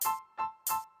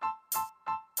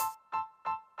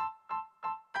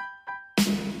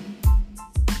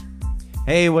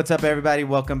Hey, what's up, everybody?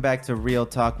 Welcome back to Real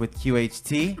Talk with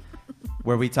QHT,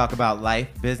 where we talk about life,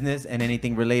 business, and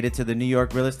anything related to the New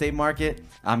York real estate market.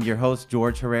 I'm your host,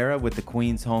 George Herrera, with the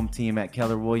Queens Home Team at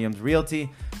Keller Williams Realty.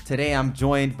 Today, I'm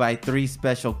joined by three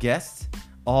special guests,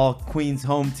 all Queens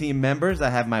Home Team members. I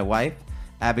have my wife,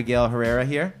 Abigail Herrera,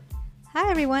 here.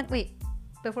 Hi, everyone. Wait,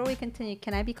 before we continue,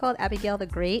 can I be called Abigail the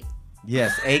Great?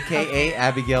 Yes, a.k.a.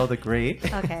 Abigail the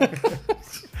Great. Okay.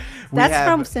 That's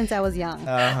from since I was young.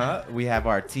 We have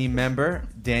our team member,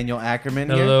 Daniel Ackerman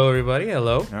here. Hello, everybody.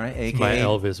 Hello. All right, a.k.a. My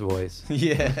Elvis voice.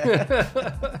 Yeah.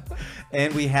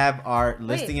 And we have our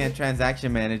listing and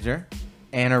transaction manager,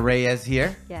 Anna Reyes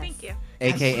here. Yes. Thank you.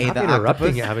 A.k.a. Stop the interrupting,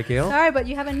 Octopus. Abigail. Sorry, but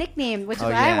you have a nickname, which is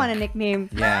what yeah. I want a nickname.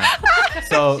 Yeah.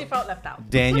 So She felt left out.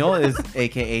 Daniel is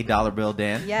a.k.a. Dollar Bill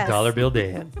Dan. Yes. Dollar Bill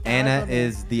Dan. Anna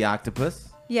is the Octopus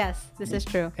Yes, this is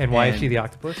true. And why is And- she the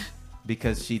octopus?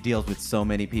 because she deals with so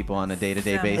many people on a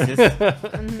day-to-day So basis.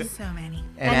 So many.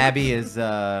 And Abby is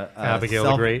Abigail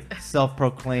the Great.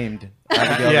 Self-proclaimed.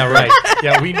 Abigail Yeah, the right.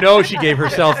 Yeah, we know she gave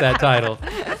herself that title.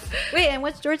 Wait, and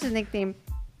what's George's nickname?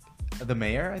 Great. The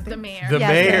mayor, I think. The mayor. The Yes,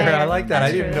 mayor. the mayor. I like that.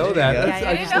 That's I didn't true. know that. Yeah, That's- yeah,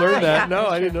 I yeah. just You know learned that? that. No,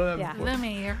 I didn't know that Yeah. before. The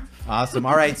mayor. Awesome.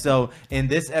 All right. So in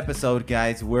this episode,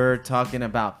 guys, we're talking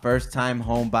about first-time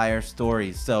home buyer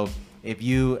stories. So if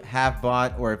you have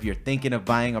bought or if you're thinking of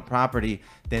buying a property,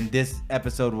 then this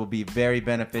episode will be very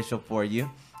beneficial for you.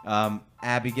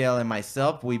 Abigail and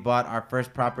myself, we bought our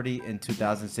first property in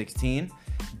 2016.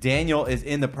 Daniel is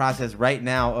in the process right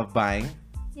now of buying.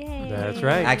 Yay. That's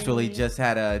right. Actually, just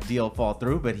had a deal fall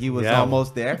through, but he was Yeah.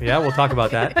 almost there. Yeah, we'll talk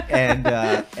about that. And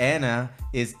Anna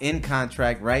is in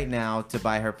contract right now to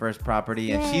buy her first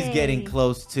property, and she's Yay. getting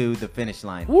close to the finish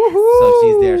line. Woohoo! So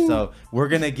she's there. So we're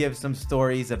going to give some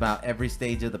stories about every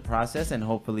stage of the process, and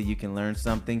hopefully you can learn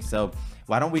something. So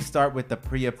why don't we start with the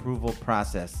pre-approval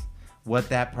process? What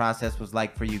that process was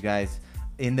like for you guys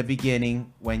in the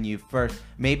beginning when you first,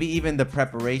 maybe even the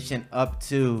preparation up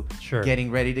to Sure.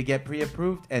 getting ready to get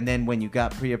pre-approved, and then when you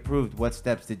got pre-approved, what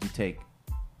steps did you take?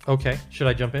 Okay. Should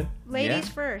I jump in? Ladies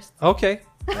Yeah. first. Okay.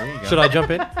 There you go. Should I jump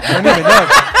in? I don't even know.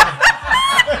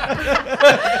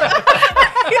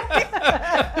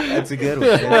 That's a good one.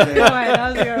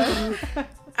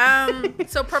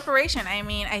 So preparation. I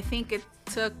mean, I think it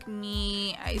took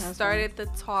me. I started the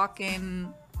talk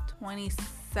in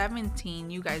 2017.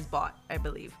 You guys bought, I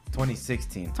believe.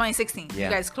 2016. 2016. Yeah.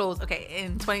 You guys closed. Okay,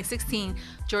 in 2016,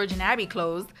 George and Abby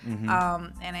closed. And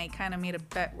I kind of made a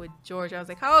bet with George. I was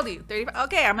like, "How old are you? 35?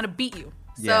 Okay, I'm gonna beat you."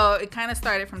 So Yeah. it kind of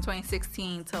started from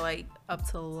 2016 to like up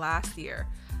to last year.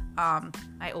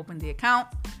 I opened the account.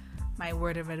 My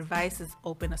word of advice is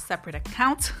open a separate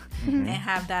account and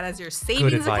have that as your Good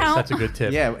savings advice. account. That's a good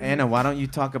tip. Yeah, Anna, why don't you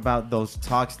talk about those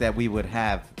talks that we would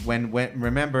have when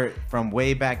remember from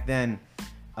way back then,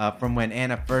 from when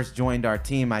Anna first joined our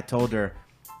team, I told her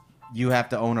you have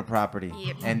to own a property.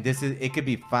 Yep. And it could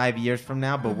be 5 years from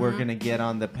now, but we're going to get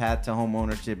on the path to home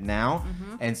ownership now.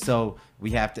 And so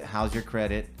we have to, how's your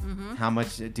credit? How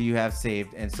much do you have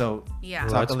saved? And so Yeah.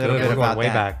 Well, talk that's a little good. bit We're going about way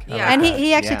that. back. I Yeah. like And that.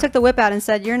 he actually Yeah. took the whip out and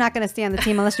said, "You're not going to stay on the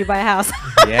team unless you buy a house."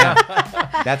 Yeah,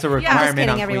 that's a requirement kidding,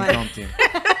 on everyone. Queens Home Team.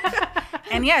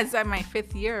 And yeah, it's at my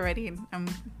 5th year already, and I'm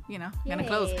gonna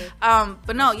close. Yay.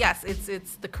 But no, yes,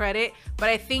 it's the credit. But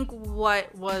I think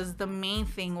what was the main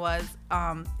thing was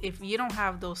if you don't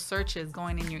have those searches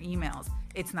going in your emails,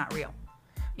 it's not real.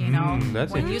 You know,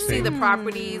 that's when you see the interesting.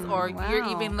 properties or you're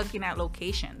Wow. even looking at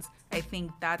locations, I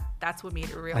think that's what made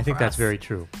it real. I think for that's us. very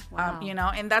true. Wow.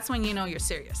 And that's when you know you're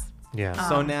serious. Yeah.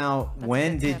 So now, that's a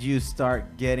when good did tip. you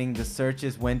start getting the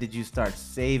searches? When did you start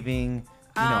saving?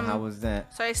 How was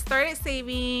that? So I started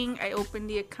saving. I opened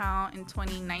the account in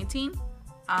 2019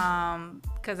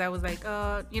 because I was like,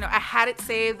 I had it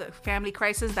saved. Family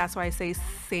crisis. That's why I say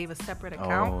save a separate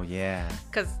account. Oh yeah.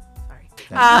 Because sorry,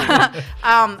 That's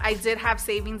I did have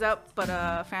savings up, but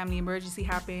a family emergency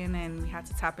happened and we had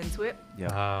to tap into it.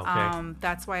 Yeah. Okay.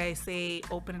 That's why I say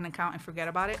open an account and forget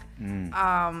about it.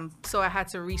 Mm. So I had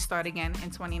to restart again in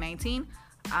 2019.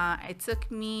 It took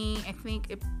me, I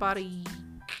think, about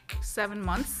 7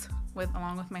 months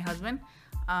along with my husband,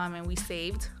 and we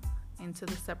saved into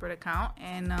the separate account.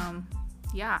 And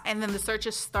and then the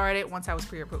searches started once I was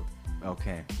pre-approved,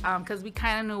 Okay. because we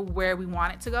kind of knew where we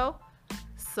wanted to go,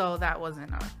 so that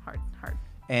wasn't hard.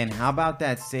 And how about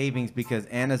that savings? Because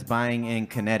Anna's buying in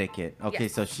Connecticut. Okay,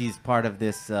 Yes. so she's part of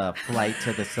this flight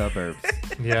to the suburbs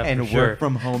Yeah, and for sure. work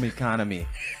from home economy.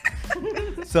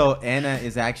 So Anna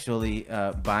is actually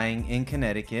buying in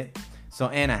Connecticut. So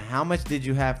Anna, how much did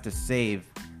you have to save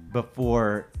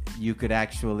before you could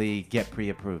actually get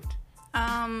pre-approved?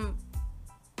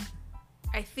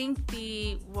 I think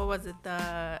the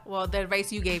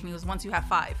advice you gave me was once you have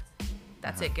 5,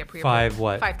 that's it. Get pre-approved. 5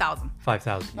 what? 5,000.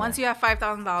 5,000. Once you have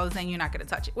 $5,000, then you're not gonna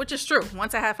touch it, which is true.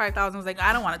 Once I had 5,000, I was like,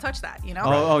 I don't want to touch that. You know.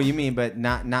 Oh, you mean, but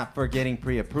not for getting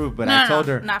pre-approved. But No, I no, told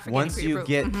no, her not for once getting you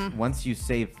pre-approved. get once you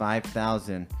save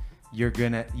 5,000,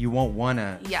 you won't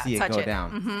wanna see it touch go it.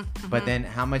 down. But then,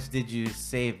 how much did you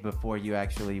save before you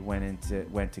actually went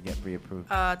to get pre-approved?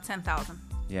 10,000.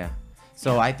 Yeah.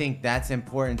 So I think that's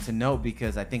important to note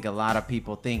because I think a lot of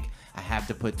people think I have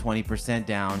to put 20%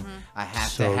 down. I have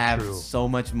So to have true. so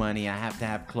much money. I have to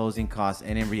have closing costs.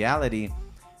 And in reality,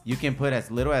 you can put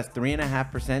as little as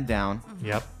 3.5% down.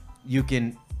 Yep. You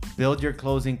can build your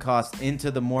closing costs into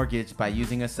the mortgage by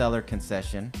using a seller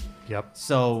concession. Yep.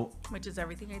 So, Which is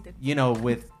everything I did. you know,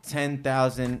 with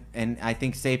 10,000, and I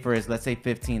think safer is, let's say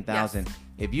 15,000. Yes.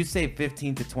 If you save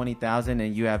 15 to 20,000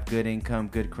 and you have good income,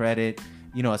 good credit,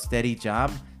 you know, a steady job,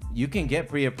 you can get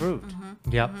pre-approved,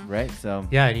 Yep. right? So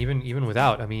Yeah, and even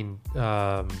without, I mean,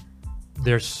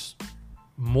 there's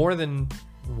more than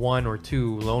 1 or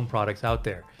 2 loan products out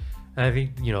there, and I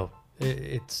think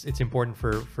it's important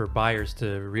for buyers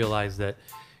to realize that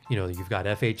you've got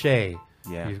FHA,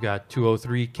 Yeah. you've got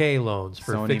 203K loans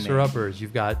for Sony fixer Mae. uppers,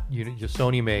 you've got your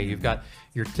Sony Mae, you've got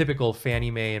your typical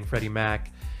Fannie Mae and Freddie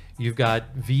Mac, you've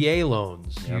got VA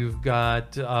loans, Yep. you've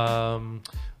got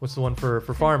what's the one for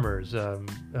farmers? I Yeah.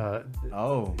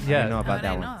 didn't know about I that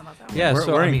didn't one. know about that one. Yeah, We're-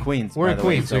 so we're I in mean, Queens, We're by in the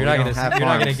way, Queens, so so you're we not don't gonna have you're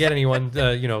not gonna farms. get anyone.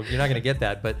 You're not gonna get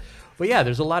that. But yeah,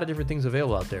 there's a lot of different things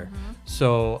available out there.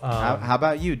 So How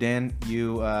about you, Dan?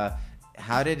 You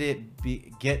how did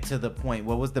it get to the point?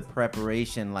 What was the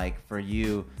preparation like for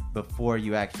you before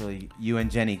you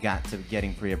and Jenny got to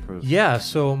getting pre-approved? yeah,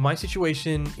 so my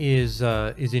situation is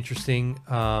interesting.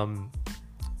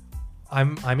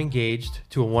 I'm engaged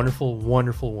to a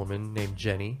wonderful woman named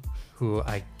Jenny, who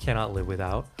I cannot live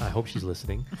without. I hope she's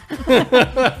listening.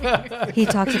 He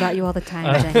talks about you all the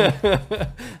time, Jenny.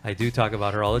 I do talk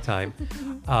about her all the time.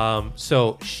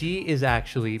 So she is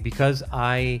actually, because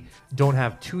I don't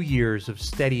have 2 years of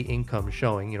steady income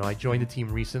showing, I joined the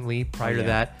team recently. Prior to yeah.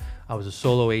 that, I was a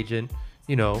solo agent,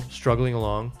 struggling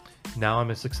along. Now I'm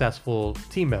a successful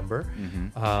team member,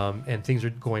 and things are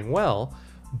going well.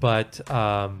 But,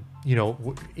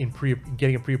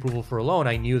 getting a pre-approval for a loan,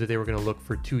 I knew that they were going to look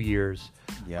for 2 years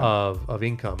Yeah. of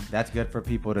income. That's good for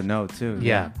people to know too.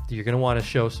 Yeah, you're going to want to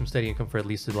show some steady income for at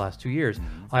least the last 2 years.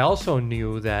 I also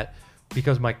knew that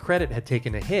because my credit had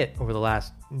taken a hit over the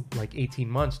last 18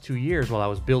 months, 2 years while I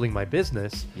was building my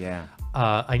business, Yeah.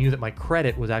 I knew that my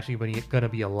credit was actually going to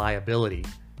be a liability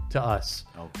to us,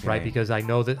 right? Okay. Because I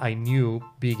knew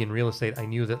being in real estate, I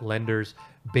knew that lenders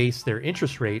base their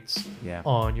interest rates Yeah.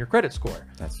 on your credit score.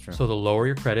 That's true. So the lower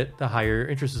your credit, the higher your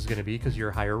interest is going to be because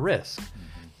you're higher risk.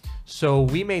 So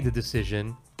we made the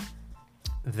decision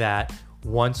that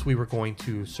once we were going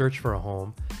to search for a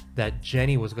home, that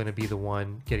Jenny was going to be the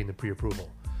one getting the pre-approval.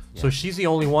 So she's the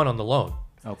only one on the loan,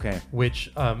 Okay.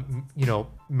 which,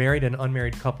 married and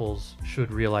unmarried couples should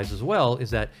realize as well, is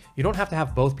that you don't have to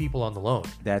have both people on the loan.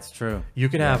 That's true. You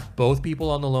can have both people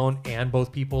on the loan and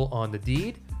both people on the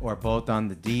deed, Or both on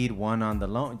the deed, one on the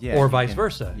loan. Yeah. or you vice can-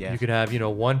 versa. Yeah. You could have,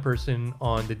 one person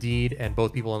on the deed and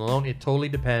both people on the loan. It totally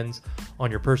depends on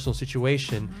your personal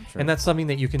situation. Sure. And that's something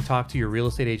that you can talk to your real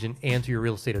estate agent and to your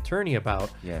real estate attorney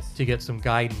about Yes. to get some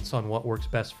guidance on what works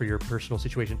best for your personal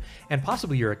situation, and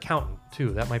possibly your accountant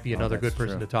too. That might be another good that's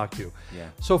person true. to talk to. Yeah.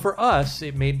 So for us,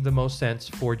 it made the most sense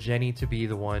for Jenny to be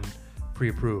the one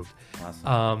pre-approved.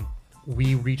 Awesome.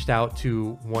 We reached out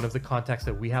to one of the contacts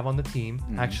that we have on the team,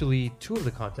 actually 2 of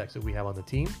the contacts that we have on the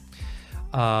team.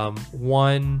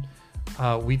 One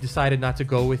we decided not to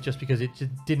go with just because it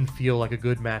just didn't feel like a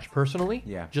good match personally.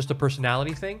 Yeah. Just a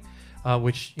personality thing,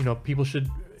 which people should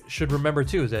remember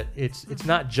too, is that it's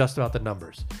not just about the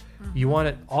numbers. You want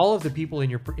it, all of the people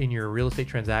in your real estate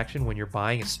transaction when you're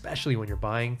buying, especially when you're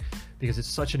buying, because it's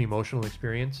such an emotional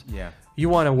experience. Yeah. You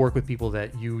want to work with people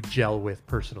that you gel with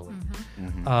personally.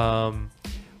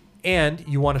 And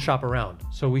you want to shop around.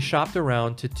 So we shopped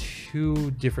around to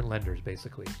 2 different lenders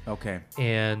basically, Okay.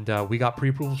 and we got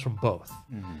pre-approvals from both.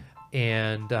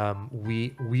 And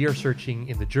we are searching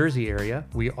in the Jersey area.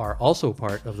 We are also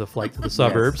part of the flight to the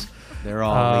suburbs. They're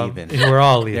all leaving. We're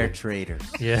all leaving. They're traitors.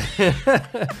 Yeah.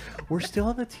 We're still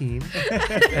on the team,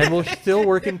 and we'll still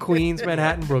work in Queens,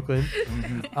 Manhattan, Brooklyn.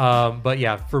 But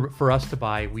yeah, for us to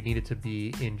buy, we needed to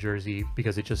be in Jersey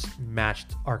because it just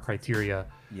matched our criteria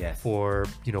Yes. for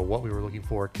what we were looking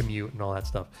for, commute and all that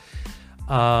stuff.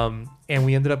 And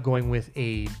we ended up going with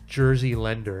a Jersey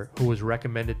lender who was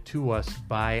recommended to us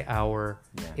by our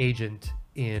agent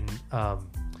in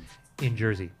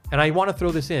Jersey. And I want to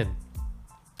throw this in.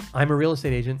 I'm a real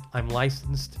estate agent. I'm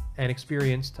licensed and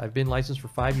experienced. I've been licensed for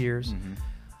 5 years.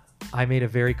 I made a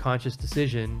very conscious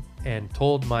decision and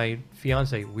told my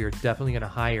fiance we are definitely going to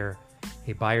hire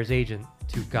a buyer's agent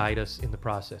to guide us in the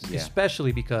process,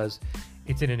 especially because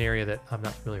it's in an area that I'm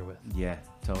not familiar with. Yeah,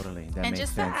 totally. That And makes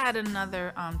just sense. to add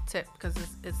another tip, because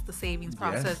it's the savings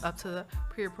process Yes. up to the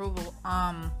pre-approval.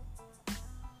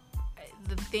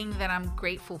 The thing that I'm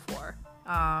grateful for,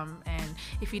 and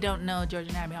if you don't know, George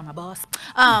and Abby are my boss.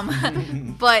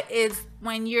 But is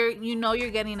when you're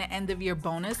getting an end of year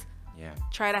bonus, Yeah.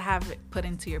 try to have it put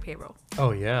into your payroll.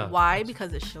 Oh, yeah. Why?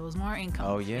 Because it shows more income.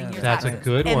 Oh, yeah, in your that's a taxes.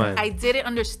 good And one. I didn't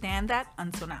understand that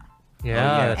until now. Yeah,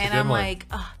 yeah. that's a And good I'm one. like,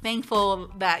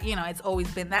 thankful that it's always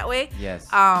been that way. Yes.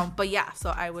 But yeah, so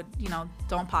I would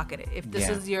don't pocket it. If this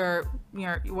Yeah. is your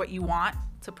what you want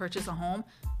to purchase a home,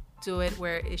 do it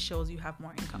where it shows you have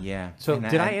more income. Yeah. So And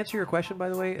did I answer your question, by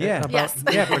the way? Yeah. About- Yes.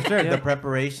 Yeah, for sure. Yeah. The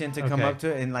preparation to come Okay. up to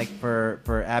it, and like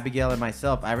for Abigail and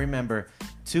myself, I remember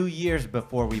 2 years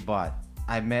before we bought,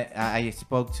 I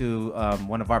spoke to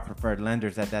one of our preferred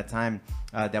lenders at that time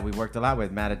that we worked a lot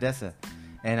with, Matt Odessa,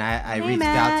 and I Hey, reached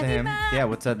out Matt. to Hey, him. Matt. Yeah,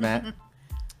 what's up, Matt?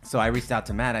 So I reached out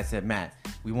to Matt. I said, Matt,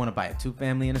 we want to buy a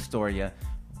 2-family in Astoria.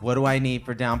 What do I need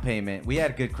for down payment? We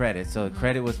had good credit, so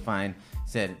credit was fine.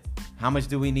 Said, how much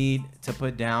do we need to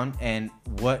put down, and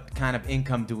what kind of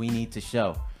income do we need to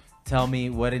show? Tell me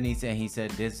what it needs. And he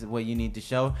said, this is what you need to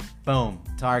show. Boom,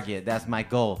 target. That's my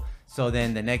goal. So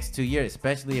then the next 2 years,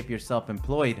 especially if you're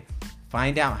self-employed,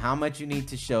 find out how much you need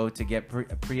to show to get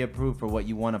pre-approved for what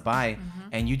you want to buy,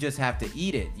 and you just have to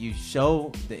eat it. You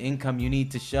show the income you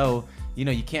need to show.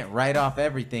 You can't write off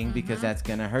everything because that's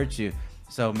gonna hurt you.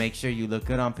 So make sure you look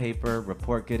good on paper,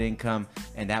 report good income,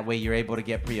 and that way you're able to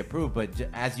get pre-approved. But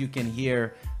as you can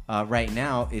hear right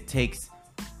now, it takes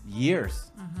years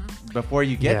before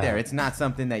you get Yeah. there. It's not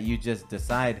something that you just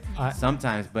decide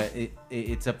sometimes, but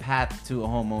it's a path to a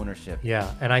home ownership.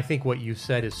 Yeah, and I think what you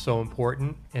said is so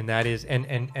important, and that is,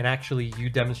 and actually you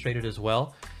demonstrated as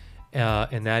well,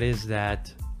 and that is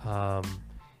that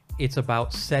it's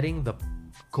about setting the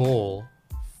goal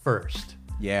first.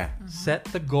 Yeah. Set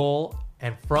the goal,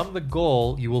 and from the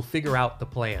goal, you will figure out the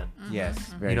plan. Yes.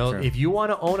 Very True. true. If you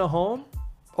want to own a home,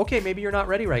 okay, maybe you're not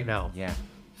ready right now. Yeah.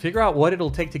 Figure out what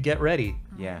it'll take to get ready,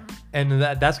 Yeah. and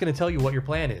that's going to tell you what your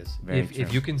plan is. Very If true.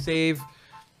 you can save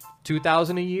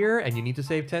 $2,000 a year and you need to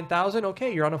save $10,000,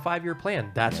 okay, you're on a 5-year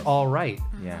plan. That's Yes. all right.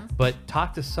 Yeah. But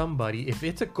talk to somebody. If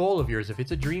it's a goal of yours, if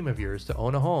it's a dream of yours to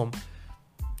own a home,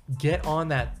 get on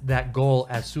that goal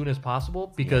as soon as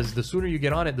possible, because the sooner you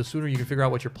get on it, the sooner you can figure out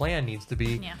what your plan needs to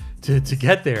be Yeah. to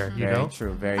get there. You Very know?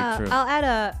 true. Very true. I'll add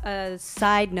a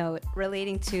side note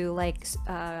relating to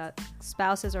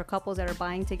spouses or couples that are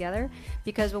buying together,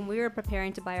 because when we were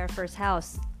preparing to buy our first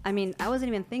house, I mean, I wasn't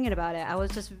even thinking about it. I was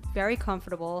just very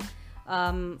comfortable.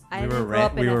 I didn't grow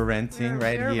up in we a- were renting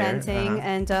right we were here. renting, Uh-huh.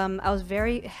 and I was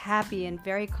very happy and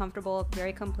very comfortable,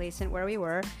 very complacent where we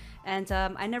were. And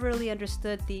I never really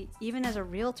understood even as a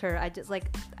realtor, I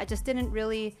just didn't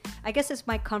really, I guess it's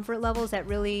my comfort levels that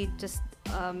really just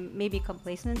maybe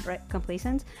complacent, right?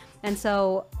 Complacent. And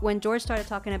so when George started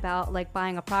talking about like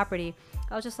buying a property,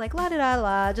 I was just like la da da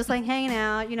la, just like hanging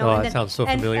out, you know. Oh, and that sounds so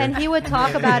and, familiar. And he would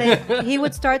talk about it. He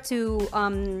would start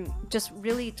to just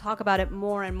really talk about it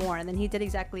more and more. And then he did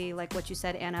exactly like what you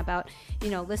said, Anna, about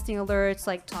listing alerts,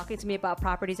 like talking to me about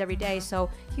properties every day.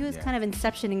 So he was kind of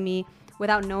inceptioning me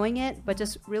without knowing it, but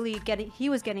just really he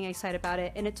was getting excited about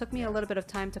it, and it took me a little bit of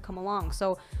time to come along.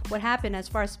 So what happened as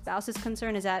far as spouse is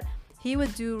concerned is that he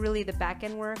would do really the back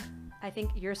end work. I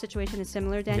think your situation is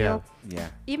similar, Daniel. Yeah.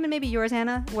 Even maybe yours,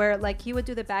 Hannah, where like he would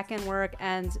do the back end work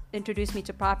and introduce me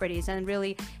to properties, and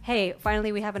really, hey,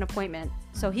 finally we have an appointment.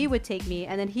 So he would take me,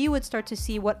 and then he would start to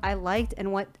see what I liked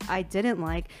and what I didn't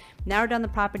like, narrow down the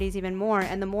properties even more.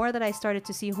 And the more that I started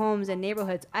to see homes and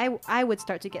neighborhoods, I would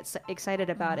start to get excited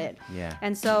about it. Yeah.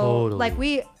 And so Totally. like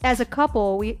we, as a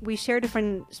couple, we share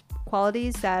different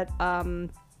qualities that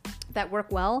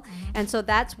work well. And so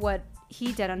that's what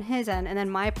he did on his end, and then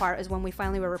my part is when we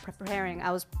finally were preparing.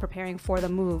 I was preparing for the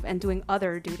move and doing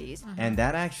other duties. And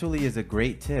that actually is a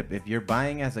great tip. If you're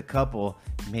buying as a couple,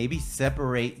 maybe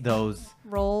separate those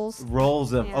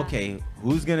roles of, Yeah. okay,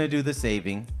 who's going to do the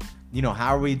saving?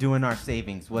 How are we doing our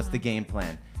savings? What's the game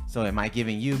plan? So am I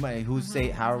giving you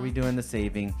how are we doing the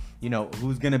saving?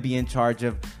 Who's going to be in charge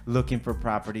of looking for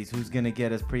properties? Who's going to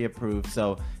get us pre-approved?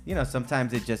 So,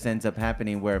 sometimes it just ends up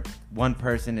happening where one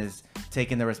person is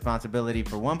taking the responsibility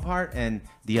for one part and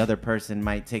the other person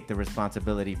might take the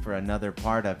responsibility for another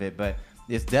part of it. But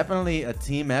it's definitely a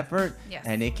team effort, Yes.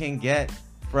 and it can get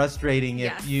frustrating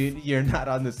if Yes. you're not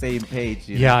on the same page.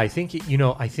 Yeah, I think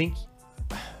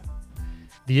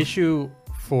The issue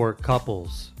for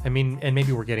couples, I mean, and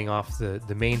maybe we're getting off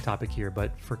the main topic here,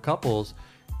 but for couples,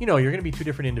 you know, you're going to be two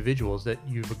different individuals that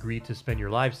you've agreed to spend your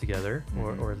lives together,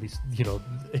 or at least, you know,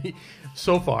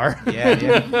 so far. And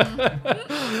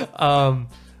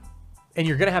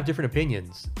you're going to have different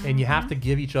opinions, and you have to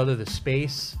give each other the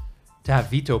space to have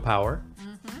veto power.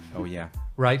 Oh, yeah.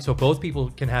 Right? So both people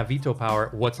can have veto power.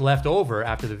 What's left over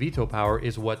after the veto power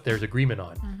is what there's agreement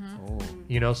on. Oh.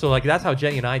 You know, so like that's how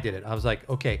Jenny and I did it. I was like,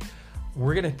 okay,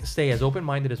 we're going to stay as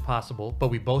open-minded as possible, but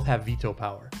we both have veto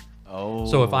power. Oh.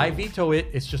 So if I veto it,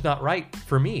 it's just not right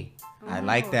for me. I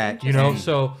like that. You know,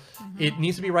 so it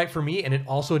needs to be right for me, and it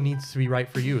also needs to be right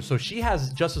for you. So she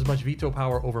has just as much veto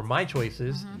power over my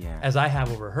choices as I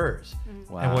have over hers.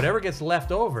 Wow. And whatever gets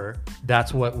left over,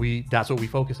 that's what we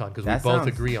focus on, because we both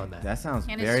agree on that. That sounds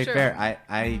And it's very true. fair.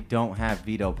 I don't have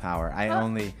veto power. I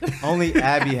only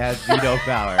Abby has veto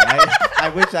power.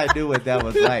 I wish I knew what that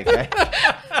was like.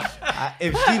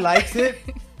 If she likes it,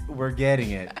 we're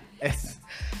getting it.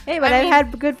 Hey, but I've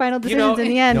had good final decisions in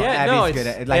the end. No, Yeah, Abby's no, good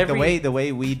it's at it. Like every- the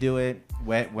way we do it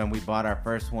when we bought our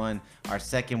first one, our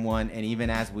second one, and even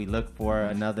as we look for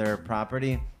another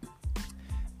property,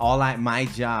 my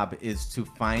job is to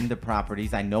find the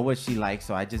properties. I know what she likes,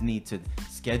 so I just need to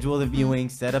schedule the viewing,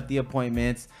 set up the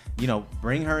appointments, you know,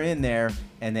 bring her in there,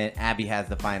 and then Abby has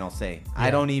the final say. I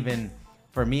don't even.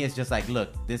 For me, it's just like,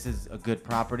 look, this is a good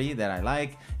property that I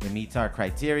like. It meets our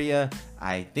criteria.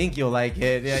 I think you'll like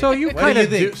it. So you What kind do of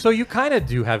think? do. So you kind of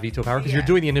do have veto power, because you're Yeah.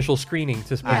 doing the initial screening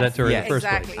to present to her in yes. the first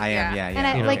Exactly. place. I am, Yeah. yeah. And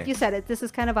I, You know. like you said, this is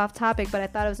kind of off topic, but I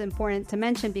thought it was important to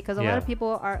mention because a lot of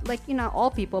people are like, you know, not all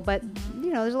people, but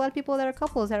you know, there's a lot of people that are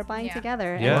couples that are buying Yeah.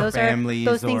 together, Yeah. and those Families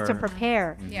are those things to or-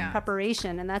 prepare, Yeah.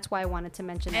 preparation, and that's why I wanted to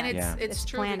mention And that. it's It's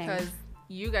true planning. because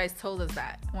you guys told us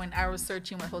that when I was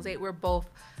searching with Jose, we're both.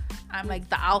 I'm like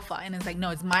the alpha, and it's like, no,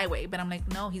 it's my way. But I'm like,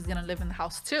 no, he's gonna live in the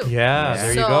house too. Yeah, Yeah.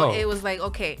 there so you go. it was like,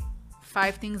 okay,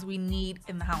 5 things we need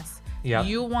in the house. Yeah.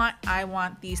 You want, I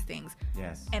want these things.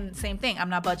 Yes. And same thing, I'm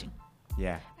not budging.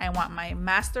 Yeah. I want my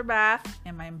master bath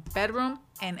and my bedroom,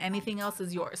 and anything else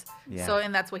is yours. Yeah. So,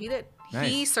 and that's what he did. Nice.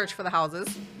 He searched for the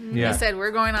houses. Yeah. He said,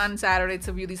 we're going on Saturday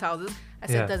to view these houses. I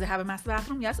said, Yeah. does it have a master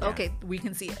bathroom? Yes. Yeah. Okay, we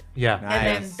can see it. Yeah. Nice.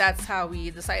 And then that's how we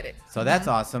decided. So that's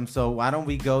awesome. So why don't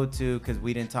we go to, because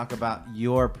we didn't talk about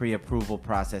your pre-approval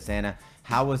process, Anna.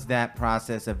 How was that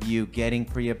process of you getting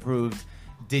pre-approved?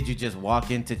 Did you just walk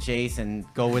into Chase and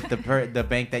go with the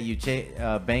bank that you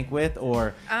bank with,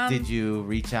 or did you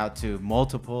reach out to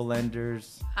multiple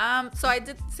lenders? So I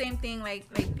did the same thing like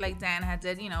Dan had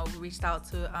did. You know, we reached out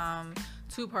to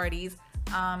 2 parties,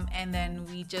 and then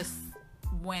we just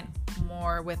went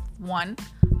more with one.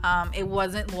 It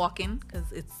wasn't walk-in because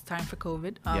it's time for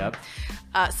COVID. Yep.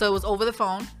 So it was over the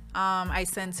phone. I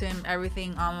sent him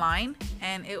everything online,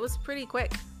 and it was pretty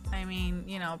quick. I mean,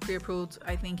 you know, pre-approved.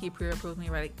 I think he pre-approved me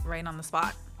right on the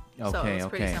spot. So Okay, it was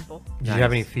pretty okay. simple. Did you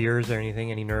have any fears or anything,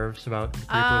 any nerves about the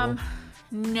pre-approval?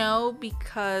 No,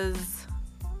 because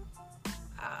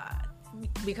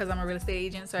I'm a real estate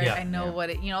agent, so Yeah, I know yeah. what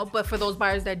it, you know. But for those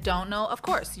buyers that don't know, of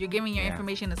course, you're giving your Yeah.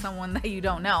 information to someone that you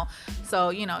don't know. So,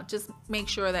 you know, just make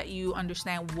sure that you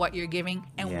understand what you're giving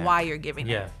and Yeah. why you're giving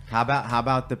it. Yeah. How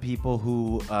about the people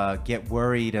who get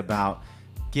worried about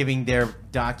giving their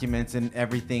documents and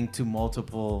everything to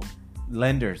multiple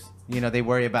lenders? You know, they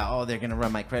worry about, oh, they're gonna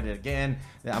run my credit again.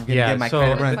 I'm gonna Yeah, get my so-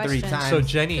 credit run Good 3 question. times. So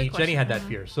Jenny Good question. had that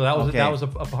fear. So that was Okay. that was a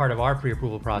part of our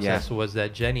pre-approval process. Yeah. Was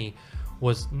that Jenny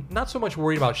was not so much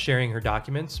worried about sharing her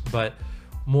documents, but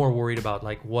more worried about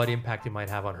like what impact it might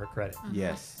have on her credit.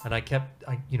 Yes. And I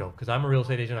you know, because I'm a real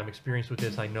estate agent, I'm experienced with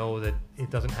this. I know that it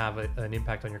doesn't have an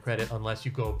impact on your credit unless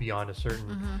you go beyond a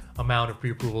certain amount of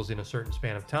pre-approvals in a certain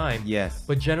span of time. Yes.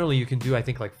 But generally, you can do, I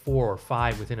think, like 4 or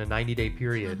 5 within a 90-day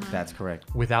period That's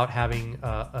correct. without having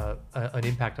an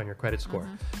impact on your credit score.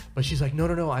 But she's like, no,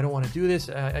 I don't want to do this.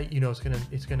 You know, it's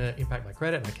gonna impact my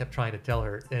credit. And I kept trying to tell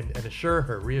her and reassure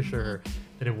her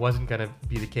that it wasn't gonna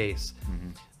be the case.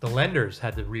 The lenders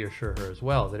had to reassure her as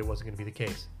well that it wasn't gonna be the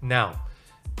case. Now,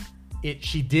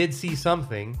 she did see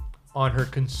something on her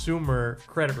consumer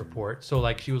credit report. So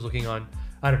like she was looking on,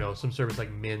 I don't know, some service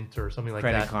like Mint or something like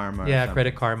Credit that. Karma or Yeah, something.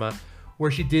 Credit Karma, where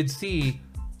she did see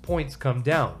points come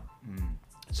down.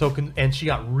 So and she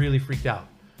got really freaked out,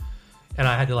 and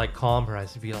I had to like calm her. I had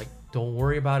to be like, "Don't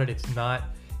worry about it. It's not.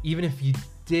 Even if you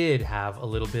did have a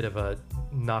little bit of a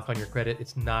knock on your credit,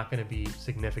 it's not going to be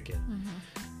significant."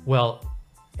 Well,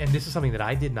 and this is something that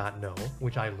I did not know,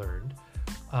 which I learned.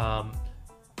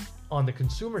 On the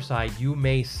consumer side, you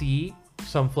may see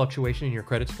some fluctuation in your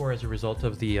credit score as a result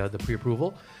of the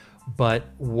pre-approval, but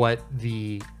what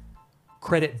the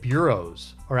credit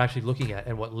bureaus are actually looking at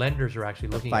and what lenders are actually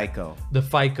looking FICO. at. The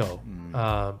FICO.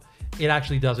 It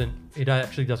actually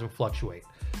doesn't fluctuate.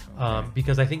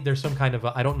 Because I think there's some kind of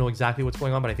I don't know exactly what's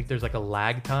going on, but I think there's like a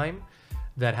lag time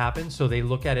that happens. So they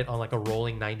look at it on like a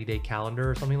rolling 90-day calendar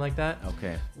or something like that.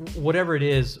 Okay. Whatever it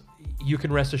is, you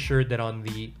can rest assured that on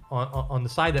the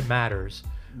side that matters,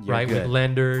 You're right, good. with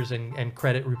lenders and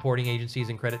credit reporting agencies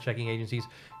and credit checking agencies,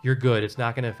 you're good. It's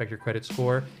not going to affect your credit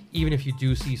score, even if you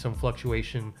do see some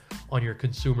fluctuation on your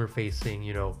consumer-facing,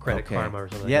 Credit Karma or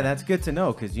something. Yeah, like that. that's good to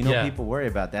know because Yeah. people worry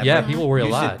about that. Yeah, but people worry a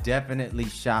you lot. should definitely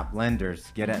shop lenders.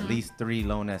 Get at least 3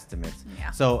 loan estimates.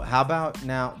 Yeah. So how about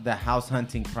now the house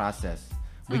hunting process?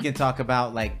 We can talk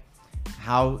about like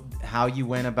how you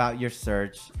went about your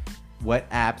search. What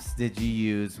apps did you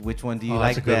use? Which one do you Oh,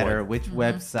 that's like a good better? one. Which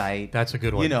website? That's a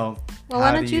good one. Well, how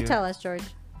why don't do you tell us, George?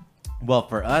 Well,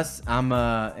 for us,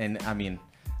 KW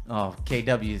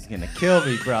is gonna kill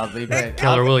me probably, but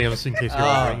Keller Williams, in case you're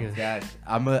Oh wondering. gosh,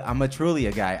 I'm a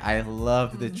Trulia guy. I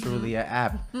love the Trulia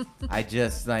app. I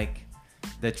just like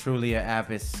the Trulia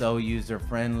app is so user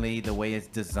friendly. The way it's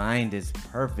designed is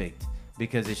perfect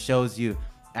because it shows you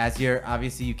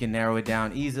obviously you can narrow it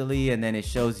down easily, and then it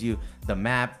shows you the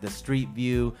map, the street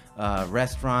view,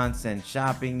 restaurants and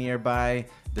shopping nearby,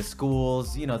 the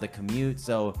schools, the commute.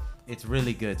 So it's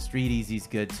really good. Street Easy's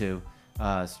good too.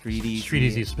 Street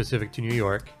Easy is specific to New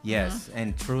York. Yes,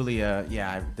 and Trulia,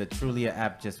 the Trulia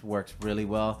app just works really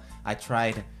well. I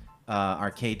tried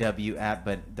our KW app,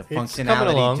 but the coming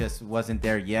functionality along. just wasn't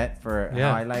there yet for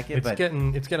how I like it. It's But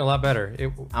getting a lot better.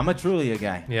 I'm a Trulia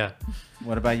guy. Yeah.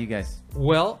 What about you guys?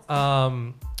 Well,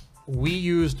 we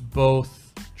used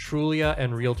both Trulia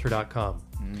and Realtor.com.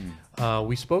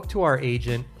 We spoke to our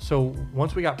agent. So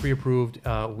once we got pre-approved,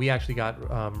 we actually got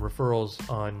referrals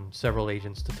on several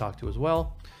agents to talk to as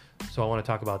well. So I want to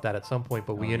talk about that at some point.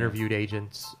 But we interviewed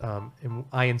agents, and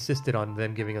I insisted on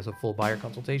them giving us a full buyer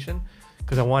consultation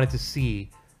because I wanted to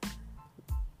see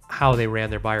how they ran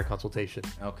their buyer consultation.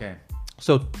 Okay.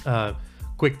 So,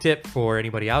 quick tip for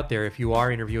anybody out there: if you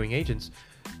are interviewing agents,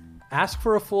 ask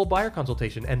for a full buyer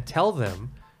consultation and tell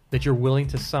them that you're willing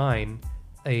to sign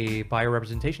a buyer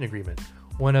representation agreement.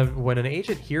 When an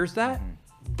agent hears that,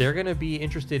 they're going to be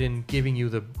interested in giving you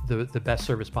the best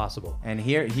service possible. And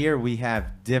here we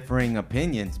have differing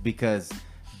opinions because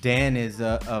Dan is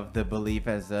of the belief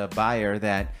as a buyer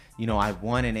that I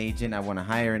want an agent, I want to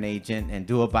hire an agent and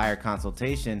do a buyer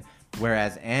consultation,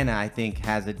 whereas Anna I think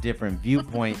has a different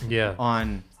viewpoint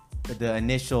on the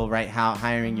initial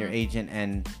hiring your agent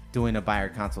and doing a buyer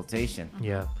consultation.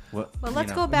 Yeah. Well,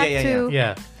 let's go back to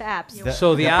the apps.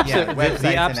 So the apps websites the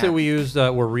and apps that apps. we used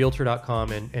were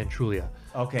Realtor.com and Trulia.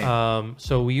 Okay.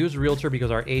 So we used Realtor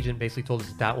because our agent basically told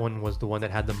us that one was the one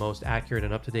that had the most accurate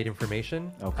and up-to-date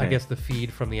information. Okay. I guess the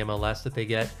feed from the MLS that they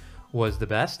get was the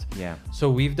best. Yeah. So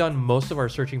we've done most of our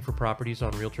searching for properties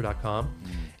on Realtor.com,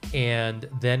 and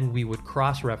then we would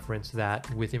cross-reference that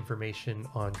with information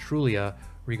on Trulia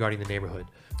regarding the neighborhood.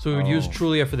 So we would use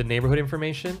Trulia for the neighborhood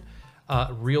information,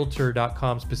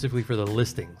 Realtor.com specifically for the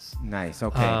listings. Nice.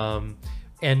 Okay.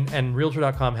 And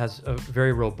Realtor.com has a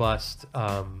very robust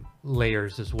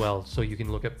layers as well, so you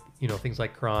can look at things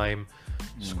like crime,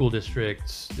 school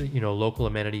districts, local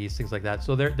amenities, things like that.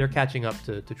 So they're catching up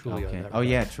to Trulia. Okay. in that Oh regard.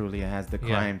 yeah, Trulia has the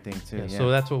crime thing too. Yeah, Yeah. so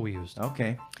that's what we used.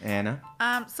 Okay, Anna.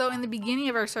 So in the beginning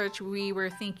of our search, we were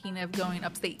thinking of going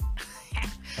upstate.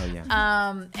 Oh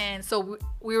yeah. And so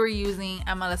we were using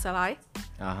MLSLI.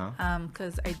 Uh-huh.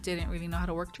 Because I didn't really know how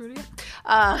to work Trulia.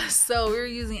 So we were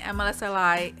using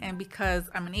MLSLI, and because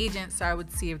I'm an agent, so I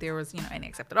would see if there was any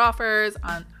accepted offers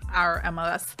on our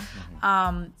MLS.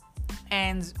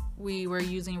 And we were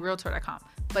using Realtor.com,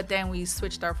 but then we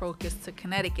switched our focus to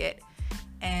Connecticut,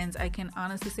 and I can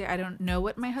honestly say I don't know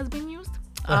what my husband used.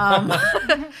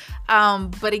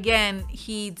 But again,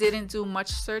 he didn't do much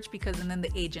search because, and then the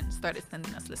agent started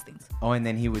sending us listings. Oh, and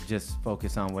then he would just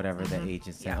focus on whatever the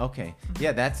agent said. Yeah. Okay.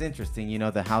 Yeah, that's interesting.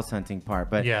 The house hunting part.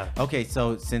 But Yeah. Okay,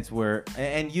 so since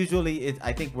and usually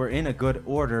I think we're in a good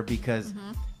order because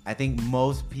I think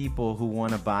most people who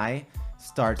want to buy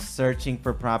start searching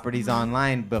for properties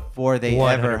online before they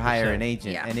ever 100%. hire an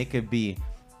agent. Yeah. And it could be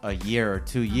a year or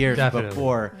 2 years Definitely.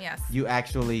 before Yes. you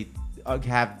actually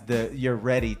you're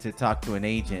ready to talk to an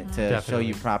agent to show Definitely.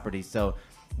 you properties. So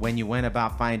when you went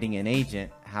about finding an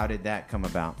agent, how did that come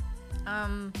about?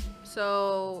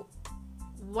 So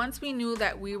once we knew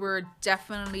that we were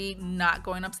definitely not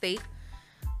going upstate,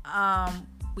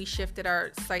 we shifted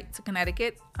our site to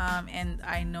Connecticut. And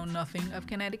I know nothing of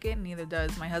Connecticut, neither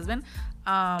does my husband.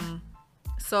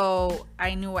 So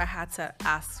I knew I had to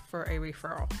ask for a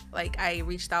referral. Like I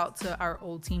reached out to our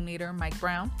old team leader, Mike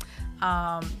Brown,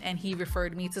 and he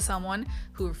referred me to someone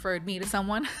who referred me to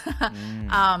someone.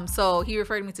 So he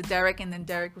referred me to Derek, and then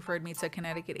Derek referred me to a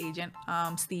Connecticut agent,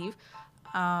 Steve.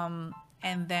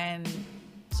 And then,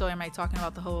 so am I talking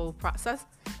about the whole process?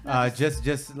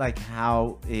 Just like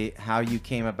how you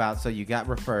came about. So you got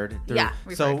referred through. Yeah,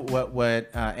 So referred.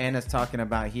 what Anna's talking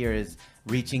about here is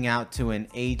reaching out to an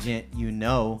agent,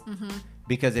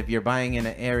 because if you're buying in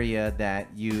an area that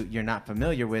you're not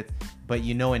familiar with, but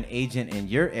you know an agent in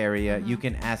your area, you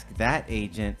can ask that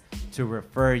agent to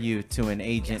refer you to an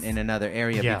agent in another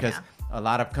area, Yeah. because a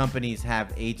lot of companies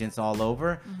have agents all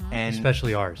over, and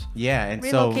Especially ours. yeah, and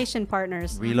Relocation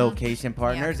partners. relocation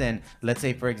partners. And let's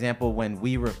say, for example, when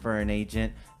we refer an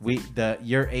agent,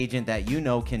 your agent that you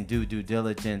know can do due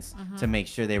diligence to make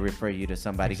sure they refer you to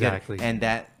somebody Exactly. good, and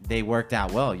that they worked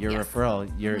out well. Your Yes.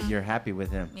 referral, you're happy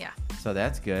with him. Yeah. So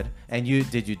that's good. And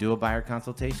did you do a buyer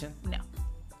consultation? No.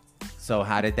 So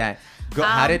how did that go?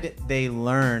 How did they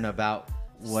learn about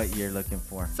what you're looking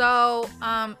for? So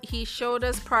he showed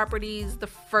us properties the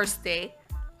first day,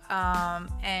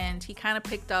 and he kind of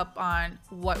picked up on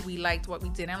what we liked, what we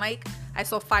didn't like. I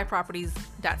saw 5 properties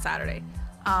that Saturday,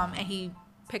 and he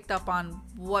picked up on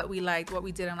what we liked, what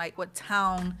we didn't like, what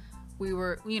town we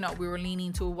were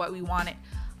leaning to, what we wanted.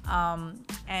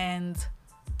 And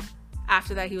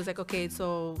after that, he was like, okay,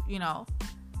 so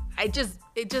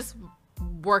it just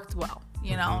worked well.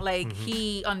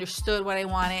 He understood what I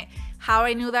wanted. How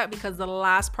I knew that, because the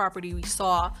last property we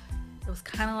saw, it was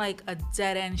kind of like a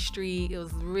dead end street. It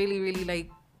was really, really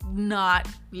like not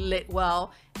lit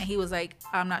well. And he was like,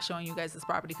 I'm not showing you guys this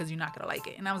property because you're not going to like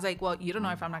it. And I was like, well, you don't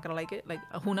know if I'm not going to like it. Like,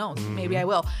 who knows? Maybe I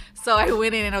will. So I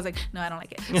went in and I was like, no, I don't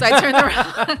like it. So I turned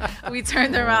around. We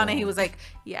turned around and he was like,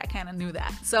 yeah, I kind of knew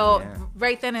that. So Yeah.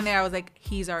 right then and there, I was like,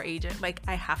 he's our agent. Like,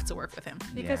 I have to work with him.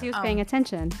 Because he was Yeah. paying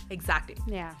attention. Exactly.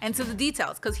 Yeah. And to the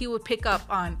details, because he would pick up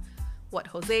on what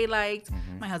Jose liked,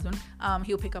 my husband.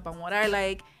 He'll pick up on what I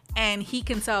like, and he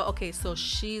can tell, okay, so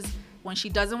when she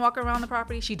doesn't walk around the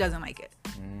property, she doesn't like it.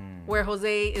 Where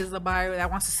Jose is a buyer that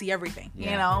wants to see everything,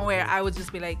 where I would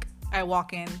just be like, I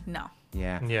walk in, no.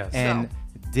 Yeah. Yes. And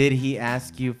did he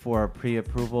ask you for a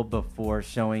pre-approval before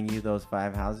showing you those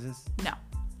 5 houses? No.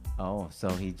 Oh, so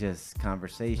he just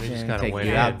conversation, He just kinda take went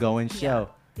you in. out, go and show.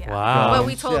 Yeah. Wow. But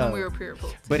we told him Show. we were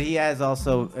pre-approved. But he has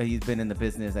also he's been in the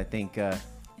business, I think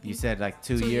you said like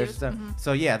 2 2 years. years, So,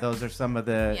 so yeah, those are some of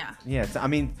the so, I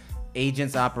mean,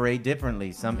 agents operate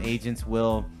differently. Some agents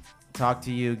will talk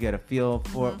to you, get a feel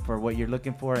for what you're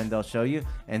looking for, and they'll show you.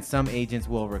 And some agents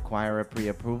will require a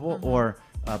pre-approval or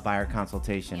a buyer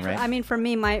consultation, right? I mean, for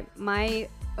me, my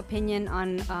opinion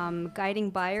on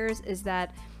guiding buyers is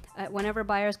that whenever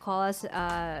buyers call us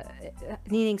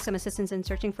needing some assistance in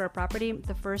searching for a property,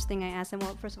 the first thing I ask them,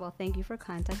 well, first of all, thank you for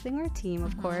contacting our team,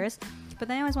 of course. But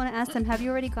then I always want to ask them, have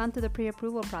you already gone through the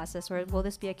pre-approval process, or will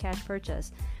this be a cash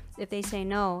purchase? If they say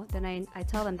no, then I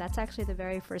tell them that's actually the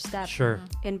very first step Sure.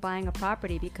 in buying a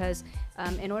property, because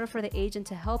in order for the agent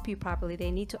to help you properly,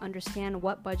 they need to understand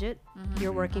what budget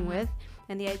you're working with.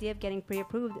 And the idea of getting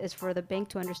pre-approved is for the bank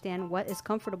to understand what is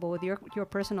comfortable with your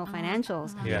personal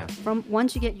financials. Yeah. From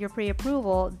once you get your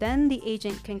pre-approval, then the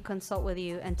agent can consult with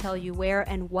you and tell you where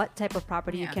and what type of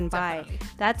property you Yeah, can definitely. buy.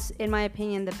 That's, in my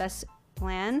opinion, the best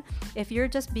plan. If you're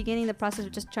just beginning the process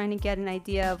of just trying to get an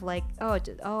idea of like, I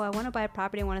want to buy a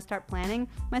property, I want to start planning,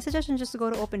 my suggestion is just to go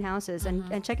to open houses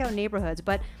and check out neighborhoods.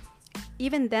 But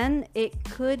even then, it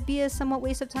could be a somewhat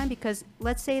waste of time, because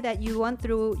let's say that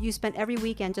you spent every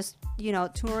weekend just,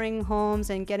 touring homes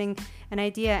and getting an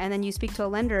idea, and then you speak to a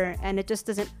lender and it just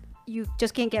doesn't, you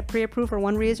just can't get pre-approved for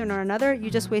one reason or another. You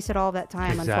just wasted all that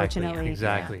time, unfortunately.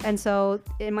 Exactly. And so,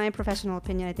 in my professional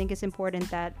opinion, I think it's important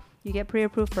that you get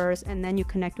pre-approved first, and then you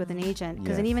connect with an agent,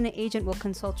 because Yes. even an agent will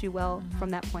consult you well from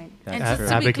that point. That's And true.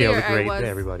 just to be Abigail clear, the Great, I was,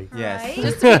 everybody. Yes. Right?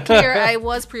 just to be clear, I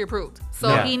was pre-approved. So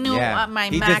Yeah, he knew yeah. my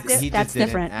He max. Just, he That's just didn't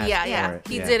different. ask yeah. for it.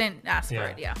 He Yeah. didn't ask for Yeah.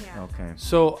 it. Yeah. Okay.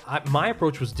 So my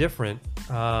approach was different,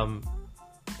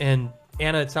 and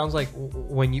Anna, it sounds like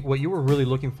what you were really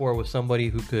looking for was somebody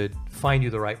who could find you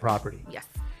the right property, Yes.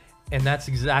 and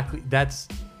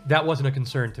that wasn't a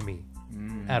concern to me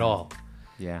at all.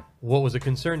 Yeah. What was a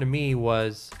concern to me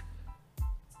was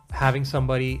having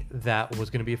somebody that was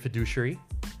going to be a fiduciary,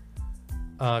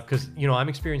 because I'm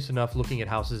experienced enough looking at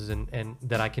houses and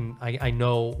that I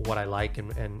know what I like,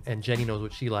 and Jenny knows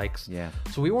what she likes. Yeah.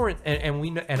 So we weren't,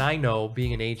 and I know,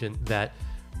 being an agent, that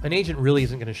an agent really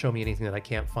isn't going to show me anything that I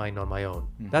can't find on my own.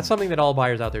 That's something that all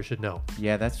buyers out there should know.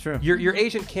 Yeah, that's true. Your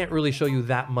agent can't really show you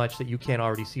that much that you can't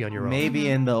already see on your own. Maybe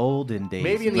in the olden days.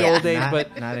 Maybe in the Yeah. old days, Not-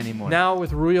 but not anymore. now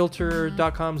with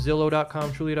Realtor.com,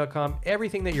 Zillow.com, Trulia.com,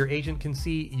 everything that your agent can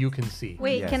see, you can see.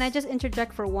 Wait, Yes. can I just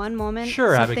interject for one moment?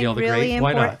 Sure, Something Abigail the Great.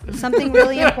 Why not? Something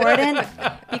really important,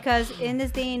 because in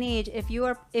this day and age, if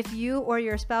you or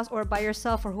your spouse or by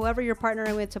yourself or whoever you're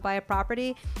partnering with to buy a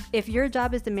property, if your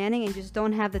job is demanding and you just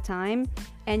don't have the time,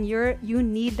 and you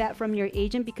need that from your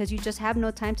agent because you just have no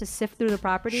time to sift through the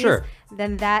properties, Sure.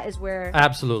 then that is where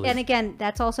Absolutely. And again,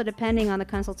 that's also depending on the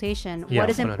consultation. Yeah, what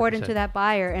is important 100%. to that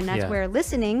buyer, and that's Yeah. where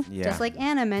listening, Yeah. just like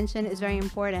Anna mentioned, is very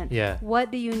important. Yeah.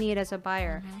 What do you need as a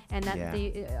buyer, and that Yeah.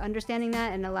 the understanding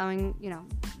that and allowing Yeah,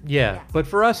 Yeah. but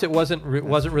for us, it wasn't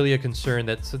really a concern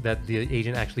that the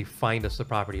agent actually find us the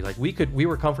property. Like we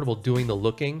were comfortable doing the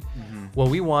looking. What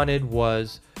we wanted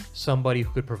was somebody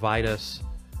who could provide us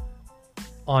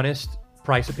honest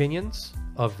price opinions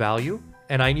of value,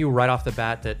 and I knew right off the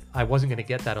bat that I wasn't going to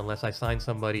get that unless I signed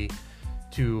somebody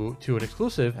to an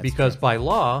exclusive, because by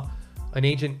law, an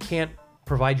agent can't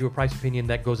provide you a price opinion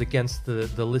that goes against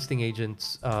the listing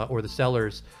agent's or the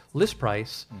seller's list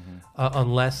price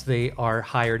unless they are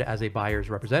hired as a buyer's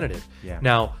representative. Yeah.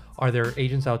 Now, are there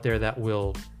agents out there that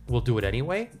will do it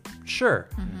anyway? Sure.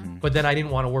 But then I didn't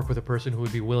want to work with a person who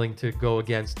would be willing to go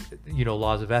against,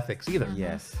 laws of ethics either.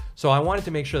 Yes. So I wanted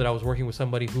to make sure that I was working with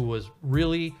somebody who was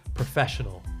really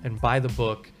professional and by the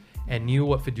book and knew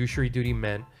what fiduciary duty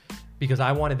meant, because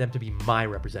I wanted them to be my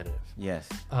representative. Yes.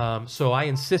 So I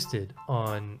insisted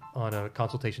on a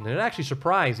consultation, and it actually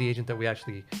surprised the agent that we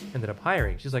actually ended up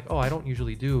hiring. She's like, "Oh, I don't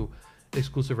usually do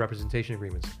exclusive representation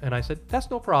agreements," and I said, "That's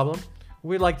no problem.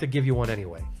 We'd like to give you one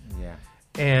anyway." Yeah.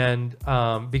 And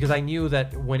because I knew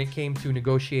that when it came to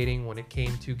negotiating, when it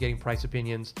came to getting price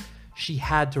opinions, she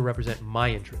had to represent my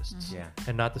interests Yeah.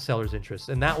 and not the seller's interests.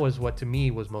 And that was what to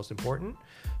me was most important,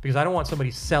 because I don't want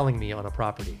somebody selling me on a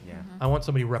property. Yeah. I want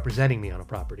somebody representing me on a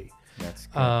property. That's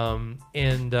good.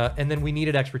 And then we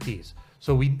needed expertise.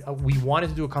 So we wanted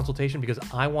to do a consultation because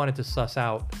I wanted to suss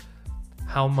out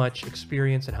how much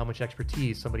experience and how much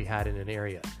expertise somebody had in an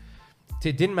area.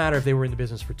 It didn't matter if they were in the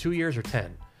business for 2 years or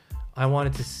 10. I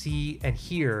wanted to see and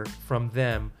hear from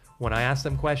them when I asked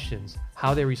them questions,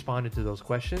 how they responded to those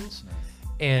questions,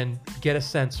 and get a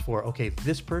sense for, okay,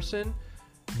 this person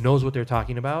knows what they're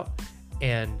talking about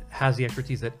and has the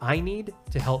expertise that I need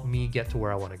to help me get to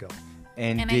where I want to go.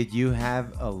 And And did you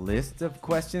have a list of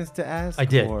questions to ask? I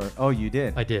did. Oh, you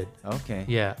did? I did. Okay.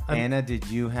 Yeah. Anna, did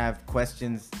you have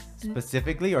questions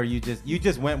specifically, or you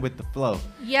just went with the flow?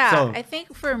 Yeah, So- I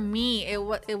think for me it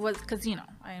was because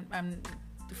I'm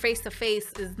face to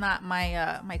face is not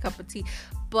my my cup of tea,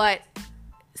 but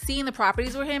seeing the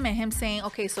properties with him and him saying,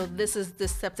 okay, so this is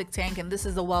this septic tank and this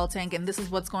is the well tank and this is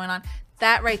what's going on.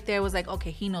 That right there was like,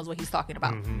 okay, he knows what he's talking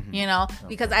about,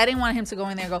 because I didn't want him to go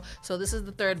in there and go, so this is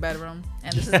the third bedroom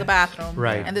and this is the bathroom,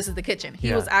 Right. and this is the kitchen. He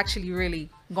Yeah. was actually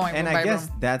really going And room I by guess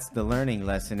room. that's the learning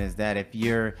lesson, is that if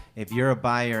you're a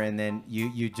buyer and then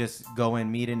you just go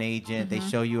and meet an agent, they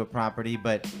show you a property,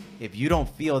 but if you don't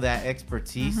feel that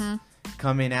expertise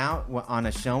coming out on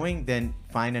a showing, then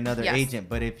find another Yes. agent.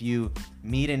 But if you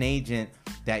meet an agent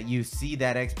that you see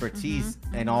that expertise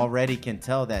and already can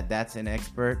tell that that's an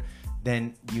expert,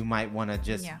 then you might want to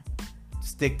just Yeah.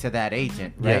 stick to that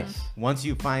agent, right? Yes. Once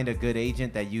you find a good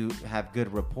agent that you have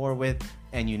good rapport with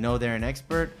and you know they're an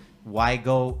expert, why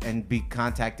go and be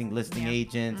contacting listing Yeah.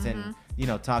 agents and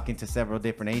talking to several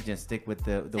different agents? Stick with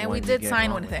the And one we you did get sign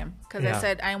along with him because Yeah. I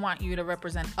said, I want you to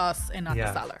represent us and not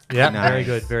the seller. Yeah, Nice. very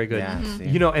good, very good. Yeah,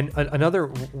 see. And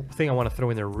another thing I want to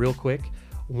throw in there real quick.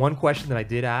 One question that I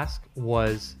did ask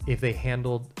was if they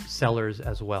handled sellers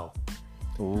as well.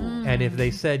 Ooh. And if they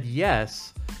said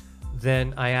yes,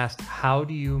 then I asked, how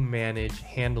do you manage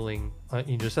handling,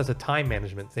 just as a time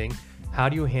management thing, how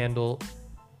do you handle,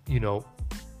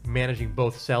 managing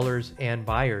both sellers and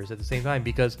buyers at the same time?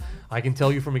 Because I can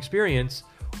tell you from experience,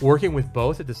 working with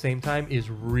both at the same time is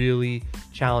really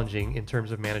challenging in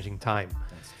terms of managing time.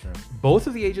 That's true. Both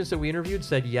of the agents that we interviewed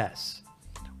said yes.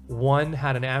 One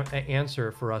had an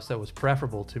answer for us that was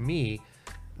preferable to me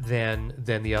than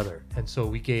the other, and so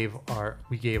we gave our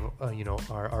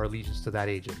allegiance to that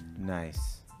agent.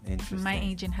 Nice. Interesting. My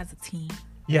agent has a team.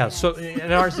 Yeah, so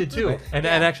and ours did too. And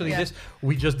actually, yeah.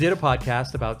 we just did a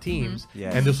podcast about teams,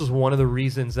 Yes. and this was one of the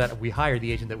reasons that we hired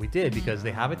the agent that we did, because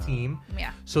they have a team.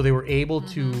 Yeah. So they were able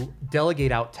to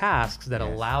delegate out tasks that Yes.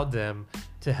 allowed them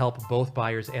to help both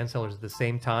buyers and sellers at the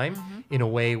same time in a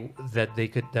way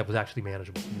that was actually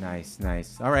manageable. Nice,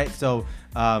 nice. All right, so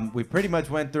we pretty much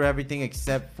went through everything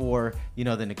except for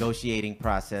the negotiating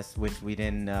process, which we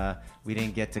didn't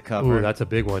get to cover. Ooh, that's a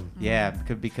big one. Yeah,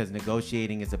 because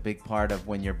negotiating is a big part of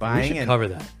when you're We buying. should cover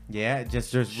that. Yeah,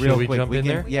 just Should real we quick. jump in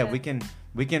there? Yeah, we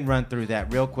can run through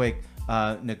that real quick.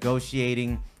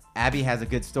 Negotiating. Abby has a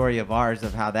good story of ours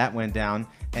of how that went down.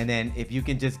 And then if you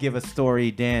can just give a story,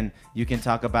 Dan, you can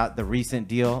talk about the recent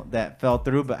deal that fell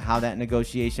through, but how that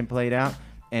negotiation played out.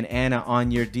 And Anna, on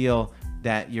your deal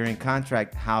that you're in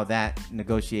contract, how that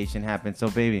negotiation happened. So,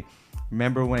 baby,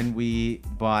 remember when we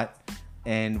bought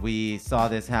and we saw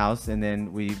this house and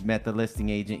then we met the listing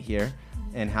agent here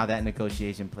and how that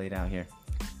negotiation played out here?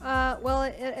 Well,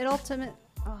 it ultimately.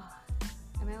 Oh,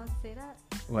 am I allowed to say that?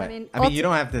 What? I mean, you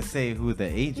don't have to say who the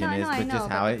agent is, but just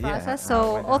how it, process. yeah.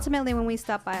 So ultimately, when we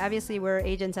stopped by, obviously we're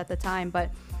agents at the time, but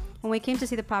when we came to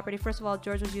see the property, first of all,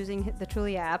 George was using the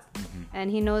Trulia app,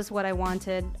 and he knows what I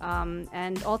wanted,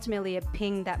 and ultimately it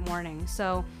pinged that morning.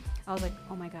 So I was like,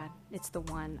 oh my God, it's the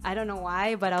one. I don't know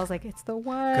why, but I was like, it's the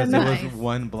one. Because it was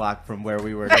 1 block from where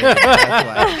we were living.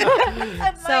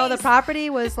 That's why. So the property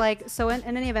was like, so in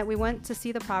any event, we went to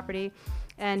see the property.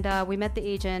 And we met the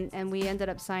agent, and we ended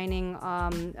up signing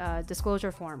a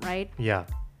disclosure form, right? Yeah,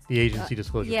 the agency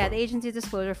disclosure Yeah, form. the agency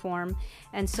disclosure form.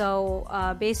 And so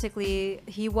basically,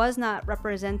 he was not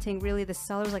representing really the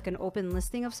sellers like an open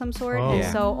listing of some sort. Oh. And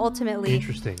Yeah. so ultimately,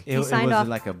 Interesting. It signed was off.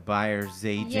 like a buyer's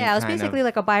agent. Yeah, it was kind basically of.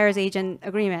 like a buyer's agent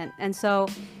agreement. And so,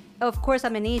 of course,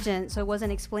 I'm an agent, so it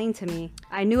wasn't explained to me.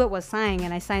 I knew it was signed,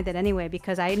 and I signed it anyway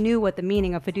because I knew what the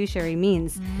meaning of fiduciary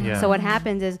means. Yeah. So what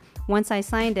happened is once I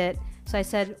signed it, so I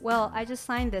said, well, I just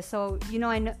signed this. So,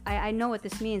 I know what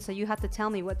this means. So you have to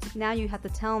tell me now you have to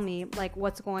tell me like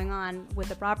what's going on with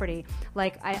the property.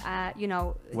 Like What's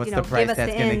give the price us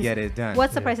that's the going to ins. get it done?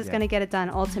 What's the price that's going to get it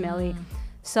done ultimately?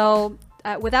 So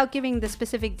without giving the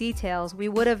specific details, we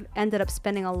would have ended up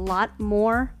spending a lot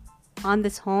more on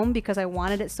this home because I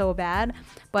wanted it so bad.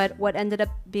 But what ended up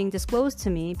being disclosed to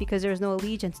me, because there's no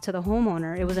allegiance to the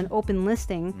homeowner, it was an open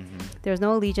listing. There's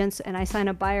no allegiance, and I signed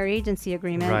a buyer agency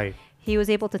agreement. Right. He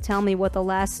was able to tell me what the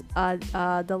last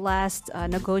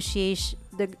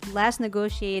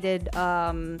negotiated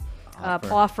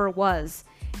offer was,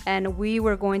 and we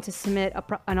were going to submit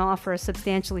an offer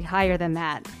substantially higher than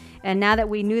that. And now that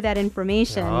we knew that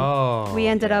information, we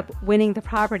ended up winning the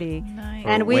property. Nice.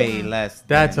 And we way less.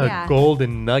 That's a Yeah.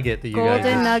 golden nugget that you guys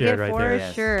golden just nugget shared right for there.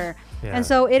 Yes. sure. Yeah. And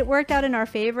so it worked out in our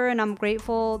favor, and I'm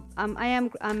grateful.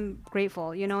 I'm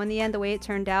grateful. In the end, the way it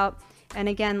turned out. And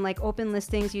again, like open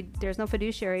listings, there's no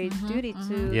fiduciary duty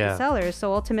to Yeah. the sellers.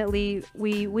 So ultimately,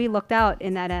 we looked out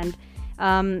in that end.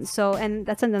 And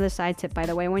that's another side tip, by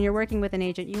the way. When you're working with an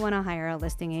agent, you want to hire a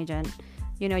listing agent.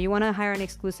 You want to hire an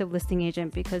exclusive listing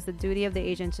agent because the duty of the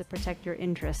agent is to protect your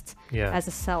interests Yeah. as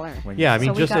a seller. Yeah, I mean,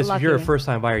 So we just got as if you're a lucky.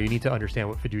 first-time buyer, you need to understand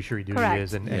what fiduciary duty Correct.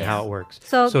 is and Yes. how it works.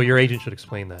 So your agent should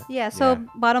explain that. Yeah, so Yeah.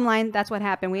 bottom line, that's what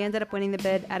happened. We ended up winning the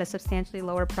bid at a substantially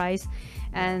lower price,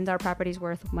 and our property's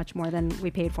worth much more than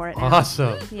we paid for it now.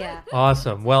 Awesome. Yeah.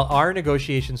 Awesome. Well, our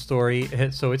negotiation story,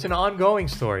 so it's an ongoing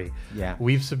story. Yeah.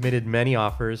 We've submitted many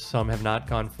offers. Some have not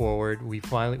gone forward. We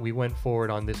went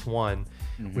forward on this one.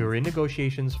 We were in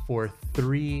negotiations for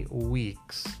 3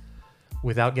 weeks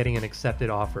without getting an accepted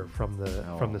offer from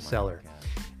the seller.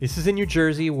 This is in New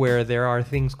Jersey, where there are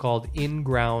things called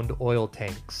in-ground oil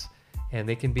tanks, and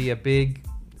they can be a big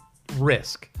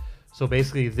risk. So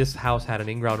basically, this house had an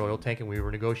in-ground oil tank, and we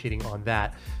were negotiating on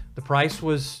that. The price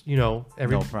was, No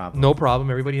problem. No problem.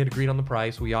 Everybody had agreed on the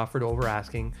price. We offered over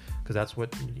asking because that's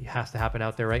what has to happen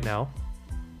out there right now.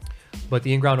 But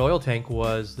the in-ground oil tank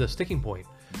was the sticking point.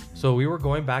 So we were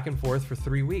going back and forth for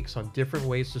 3 weeks on different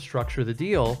ways to structure the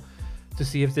deal to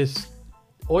see if this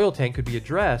oil tank could be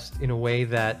addressed in a way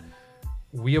that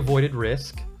we avoided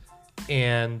risk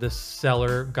and the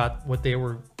seller got what they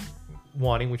were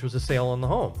wanting, which was a sale on the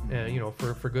home,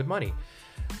 for good money.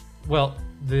 Well,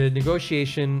 the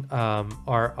negotiation,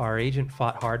 our agent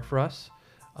fought hard for us.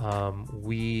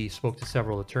 We spoke to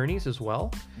several attorneys as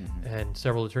well, and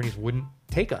several attorneys wouldn't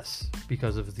take us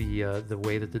because of the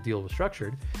way that the deal was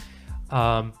structured.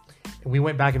 We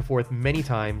went back and forth many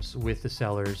times with the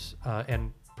sellers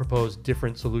and proposed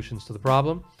different solutions to the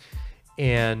problem,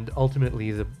 and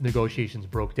ultimately the negotiations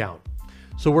broke down.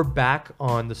 So we're back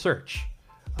on the search.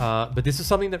 But this is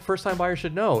something that first-time buyers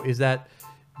should know, is that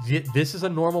this is a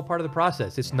normal part of the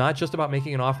process. It's not just about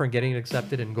making an offer and getting it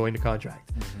accepted and going to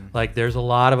contract. Like, there's a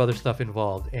lot of other stuff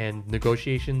involved, and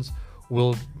negotiations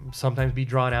will sometimes be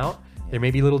drawn out. There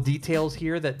may be little details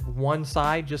here that one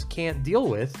side just can't deal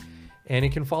with, and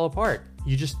it can fall apart.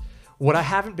 What I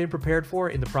haven't been prepared for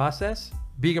in the process,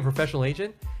 being a professional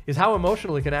agent, is how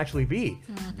emotional it can actually be.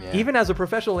 Yeah. Even as a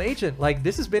professional agent, like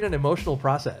this has been an emotional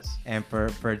process. And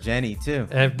for Jenny too.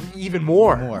 Even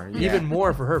more, yeah. even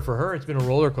more for her. For her, it's been a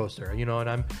roller coaster, you know.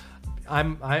 And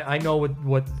I know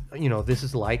what you know this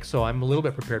is like, so I'm a little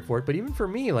bit prepared for it. But even for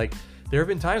me, like there have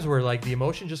been times where like the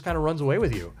emotion just kind of runs away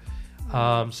with you.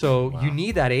 So you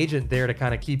need that agent there to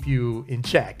kind of keep you in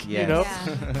check, Yes. you know.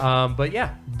 Yeah. But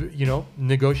yeah, you know,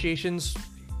 negotiations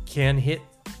can hit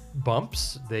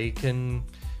bumps. They can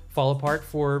fall apart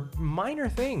for minor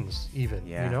things even,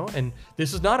 Yeah. you know. And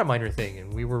this is not a minor thing,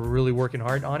 and we were really working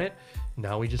hard on it.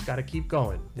 Now we just got to keep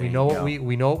going. There We know you what go.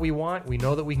 we know what we want. We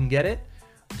know that we can get it.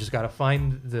 We just got to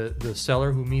find the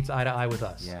seller who meets eye to eye with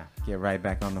us. Yeah, get right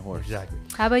back on the horse. Exactly.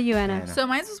 How about you, Anna? Anna. So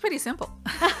mine was pretty simple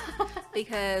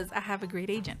because I have a great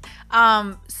agent.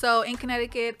 So in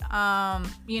Connecticut,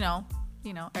 you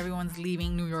know, everyone's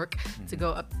leaving New York to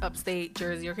go upstate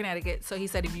Jersey or Connecticut. So he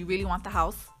said, if you really want the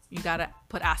house, you gotta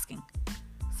put asking.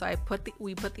 So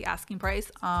we put the asking price,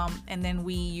 and then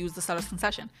we use the seller's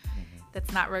concession.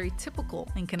 That's not very typical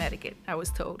in Connecticut, I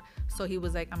was told. So he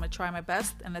was like, I'm gonna try my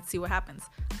best and let's see what happens.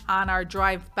 On our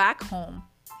drive back home,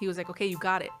 he was like, okay, you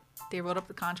got it. They wrote up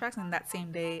the contracts, and that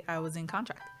same day I was in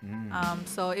contract.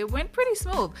 So it went pretty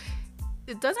smooth.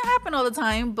 It doesn't happen all the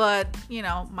time, but you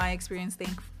know, my experience,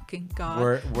 thank God,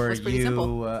 Were was pretty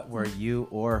simple. were you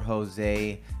or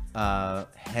Jose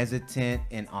hesitant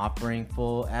in offering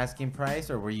full asking price,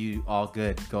 or were you all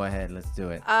good? Go ahead, let's do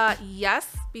it. Yes,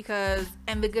 because,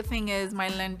 and the good thing is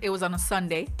it was on a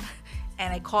Sunday,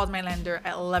 and I called my lender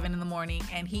at 11 in the morning,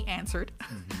 and he answered.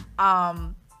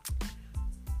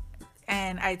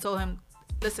 And I told him,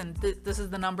 listen, this is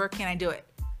the number. Can I do it?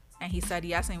 And he said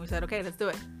yes, and we said, okay, let's do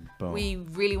it. Boom. We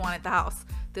really wanted the house.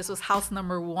 This was house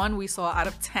number 1 we saw out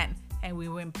of 10, and we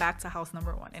went back to house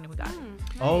number 1, and we got it.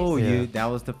 Oh, Yeah. that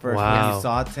was the first one. Wow. You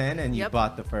saw 10 and you Yep.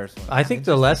 bought the first one. I think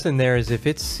the lesson there is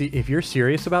if you're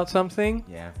serious about something,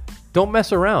 Yeah. don't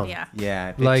mess around. Yeah. Yeah.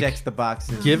 If it Like, checks the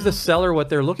boxes. Give the seller what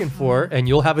they're looking for, and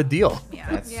you'll have a deal. Yeah.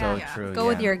 That's so true. Go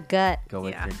with yeah. your gut. Go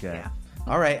with Yeah, your gut. yeah.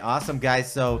 All right, awesome,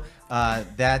 guys. So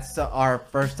that's our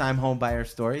first-time home buyer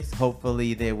stories.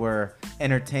 Hopefully, they were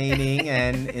entertaining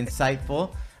and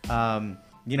insightful.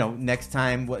 You know, next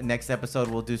episode,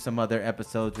 we'll do some other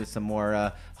episodes with some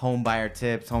more home buyer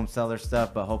tips, home seller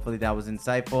stuff. But hopefully, that was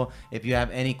insightful. If you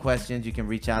have any questions, you can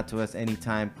reach out to us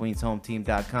anytime.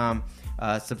 QueensHomeTeam.com.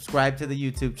 Subscribe to the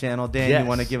YouTube channel. Dan, Yes. you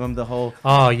want to give them the whole?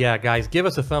 Oh yeah, guys, give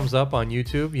us a thumbs up on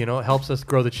YouTube. You know, it helps us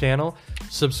grow the channel.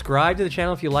 Subscribe to the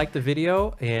channel if you like the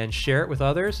video, and share it with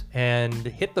others, and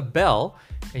hit the bell,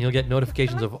 and you'll get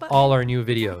notifications of all our new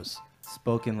videos.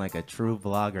 Spoken like a true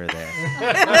vlogger there.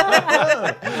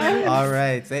 All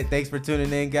right. Thanks for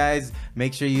tuning in, guys.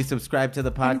 Make sure you subscribe to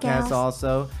the podcast gals.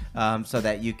 also, so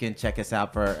that you can check us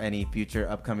out for any future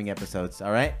upcoming episodes.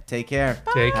 All right. Take care.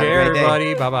 Take Have a care, great day.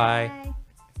 everybody. Bye bye. Bye.